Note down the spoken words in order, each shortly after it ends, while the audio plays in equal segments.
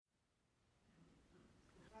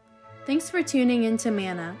Thanks for tuning in to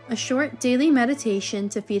Manna, a short daily meditation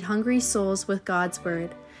to feed hungry souls with God's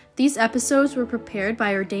Word. These episodes were prepared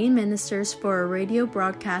by ordained ministers for a radio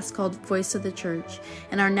broadcast called Voice of the Church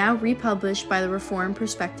and are now republished by the Reformed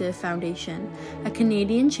Perspective Foundation, a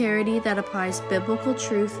Canadian charity that applies biblical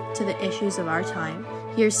truth to the issues of our time.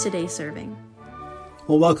 Here's today's serving.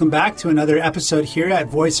 Well, welcome back to another episode here at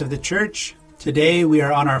Voice of the Church. Today we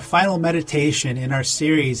are on our final meditation in our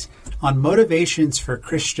series on motivations for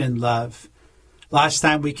Christian love. Last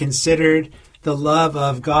time we considered the love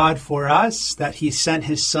of God for us, that He sent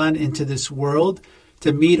His Son into this world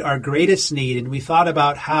to meet our greatest need. And we thought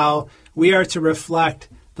about how we are to reflect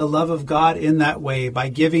the love of God in that way by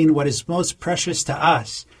giving what is most precious to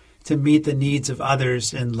us to meet the needs of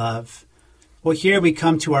others in love. Well, here we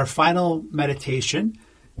come to our final meditation.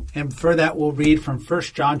 And for that, we'll read from 1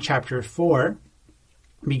 John chapter 4,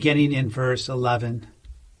 beginning in verse 11.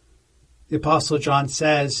 The Apostle John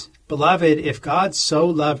says, "Beloved, if God so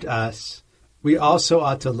loved us, we also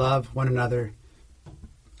ought to love one another.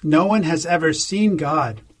 No one has ever seen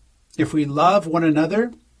God. If we love one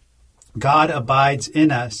another, God abides in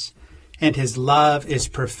us, and His love is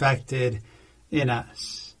perfected in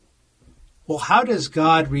us." Well, how does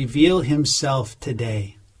God reveal Himself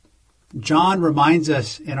today? John reminds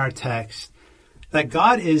us in our text that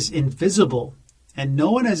God is invisible, and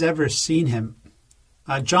no one has ever seen Him.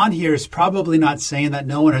 John here is probably not saying that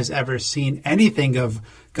no one has ever seen anything of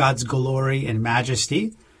God's glory and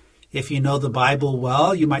majesty. If you know the Bible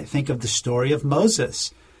well, you might think of the story of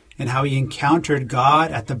Moses and how he encountered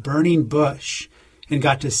God at the burning bush and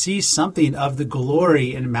got to see something of the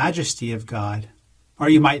glory and majesty of God. Or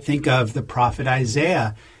you might think of the prophet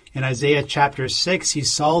Isaiah. In Isaiah chapter 6, he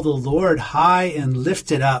saw the Lord high and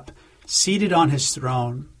lifted up, seated on His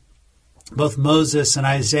throne. Both Moses and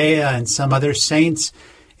Isaiah and some other saints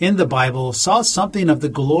in the Bible saw something of the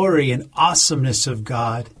glory and awesomeness of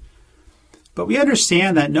God. But we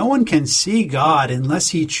understand that no one can see God unless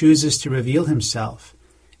He chooses to reveal Himself.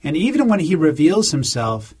 And even when He reveals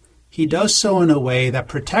Himself, He does so in a way that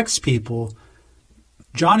protects people.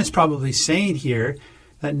 John is probably saying here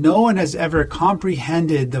that no one has ever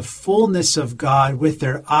comprehended the fullness of God with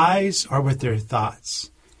their eyes or with their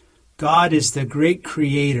thoughts. God is the great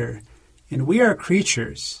creator, and we are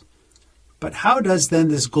creatures. But how does then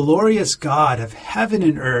this glorious God of heaven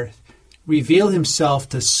and earth reveal Himself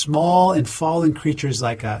to small and fallen creatures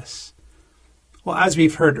like us? Well, as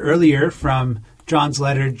we've heard earlier from John's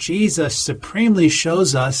letter, Jesus supremely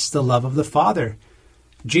shows us the love of the Father.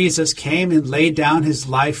 Jesus came and laid down His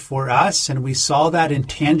life for us, and we saw that in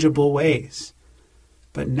tangible ways.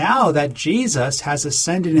 But now that Jesus has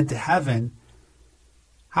ascended into heaven,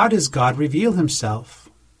 how does God reveal Himself?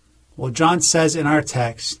 Well, John says in our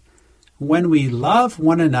text, when we love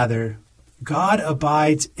one another, God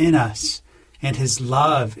abides in us, and His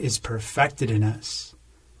love is perfected in us.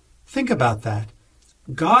 Think about that.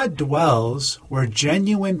 God dwells where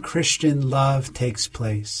genuine Christian love takes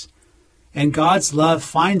place. And God's love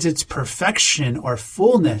finds its perfection or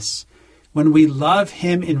fullness when we love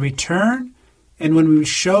Him in return and when we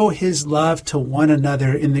show His love to one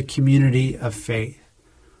another in the community of faith.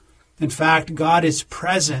 In fact, God is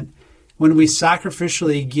present when we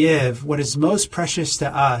sacrificially give what is most precious to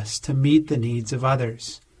us to meet the needs of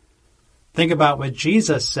others. Think about what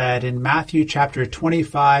Jesus said in Matthew chapter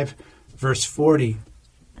 25, verse 40.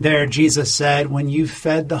 There Jesus said, "When you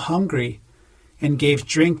fed the hungry and gave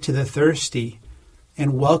drink to the thirsty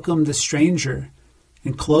and welcomed the stranger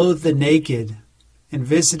and clothed the naked and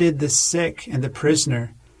visited the sick and the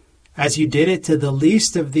prisoner, as you did it to the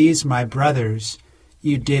least of these my brothers,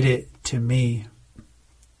 you did it to me."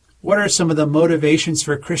 What are some of the motivations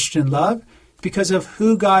for Christian love? Because of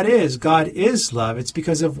who God is. God is love. It's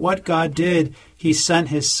because of what God did. He sent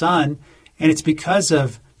His Son, and it's because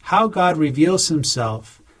of how God reveals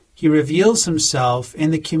Himself. He reveals Himself in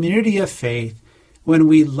the community of faith when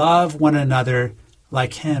we love one another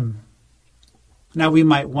like Him. Now we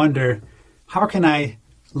might wonder, how can I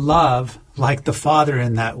love like the Father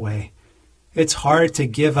in that way? It's hard to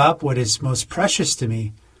give up what is most precious to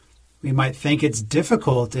me. We might think it's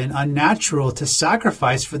difficult and unnatural to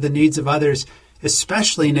sacrifice for the needs of others,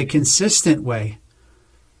 especially in a consistent way.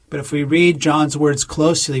 But if we read John's words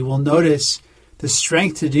closely, we'll notice the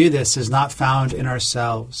strength to do this is not found in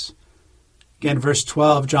ourselves. Again, verse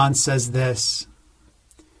 12, John says this,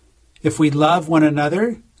 "If we love one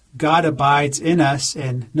another, God abides in us,"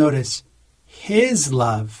 and notice, His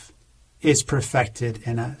love is perfected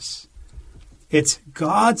in us. It's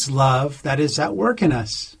God's love that is at work in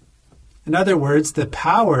us. In other words, the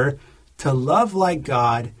power to love like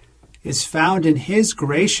God is found in His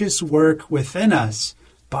gracious work within us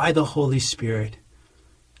by the Holy Spirit.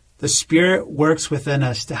 The Spirit works within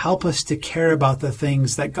us to help us to care about the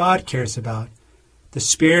things that God cares about. The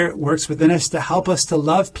Spirit works within us to help us to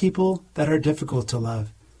love people that are difficult to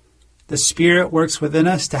love. The Spirit works within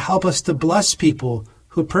us to help us to bless people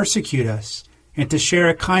who persecute us and to share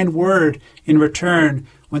a kind word in return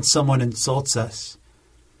when someone insults us.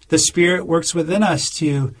 The Spirit works within us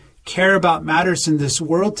to care about matters in this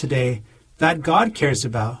world today that God cares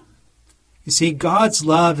about. You see, God's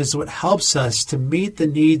love is what helps us to meet the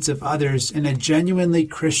needs of others in a genuinely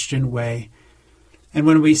Christian way. And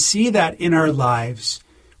when we see that in our lives,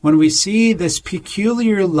 when we see this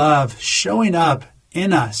peculiar love showing up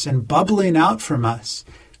in us and bubbling out from us,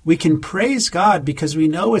 we can praise God because we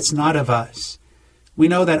know it's not of us. We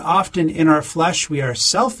know that often in our flesh we are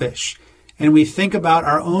selfish and we think about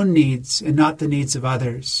our own needs and not the needs of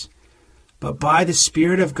others. But by the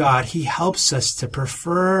Spirit of God, He helps us to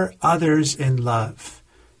prefer others in love.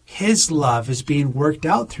 His love is being worked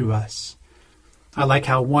out through us. I like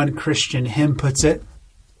how one Christian hymn puts it.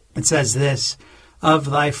 It says this, "Of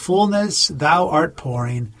thy fullness thou art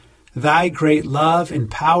pouring, thy great love and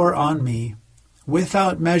power on me,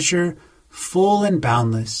 without measure, full and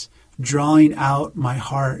boundless, drawing out my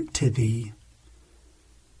heart to thee."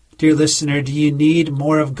 Dear listener, do you need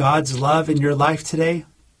more of God's love in your life today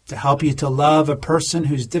to help you to love a person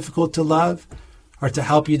who's difficult to love, or to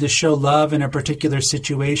help you to show love in a particular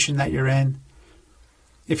situation that you're in?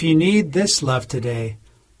 If you need this love today,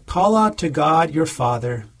 call out to God your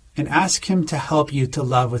Father and ask Him to help you to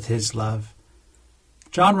love with His love.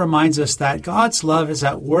 John reminds us that God's love is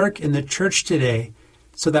at work in the church today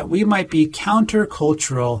so that we might be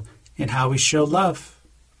countercultural in how we show love.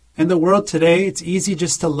 In the world today, it's easy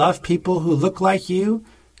just to love people who look like you,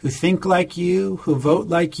 who think like you, who vote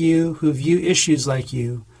like you, who view issues like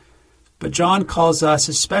you. But John calls us,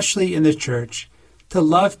 especially in the church, to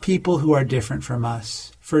love people who are different from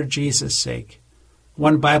us, for Jesus' sake.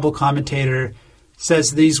 One Bible commentator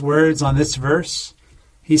says these words on this verse.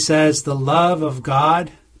 He says, "The love of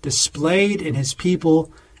God displayed in His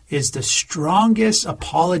people is the strongest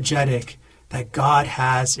apologetic that God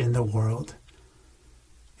has in the world."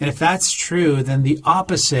 And if that's true, then the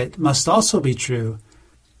opposite must also be true,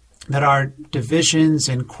 that our divisions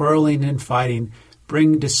and quarreling and fighting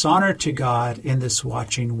bring dishonor to God in this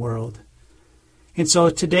watching world. And so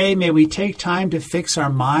today, may we take time to fix our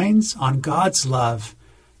minds on God's love,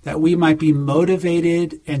 that we might be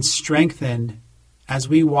motivated and strengthened as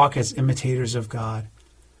we walk as imitators of God.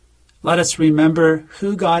 Let us remember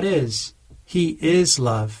who God is. He is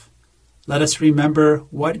love. Let us remember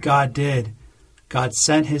what God did. God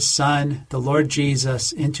sent His Son, the Lord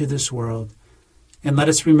Jesus, into this world. And let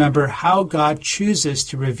us remember how God chooses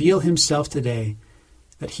to reveal Himself today,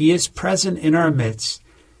 that He is present in our midst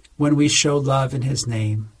when we show love in His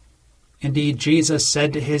name. Indeed, Jesus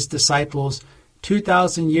said to His disciples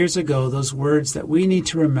 2,000 years ago those words that we need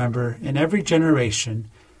to remember in every generation.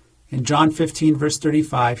 In John 15, verse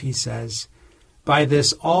 35, He says, "By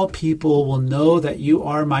this all people will know that you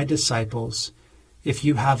are my disciples, if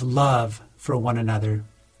you have love for one another."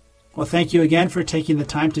 Well, thank you again for taking the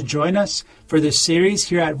time to join us for this series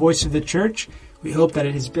here at Voice of the Church. We hope that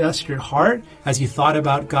it has blessed your heart as you thought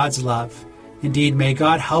about God's love. Indeed, may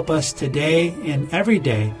God help us today and every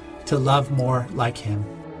day to love more like Him.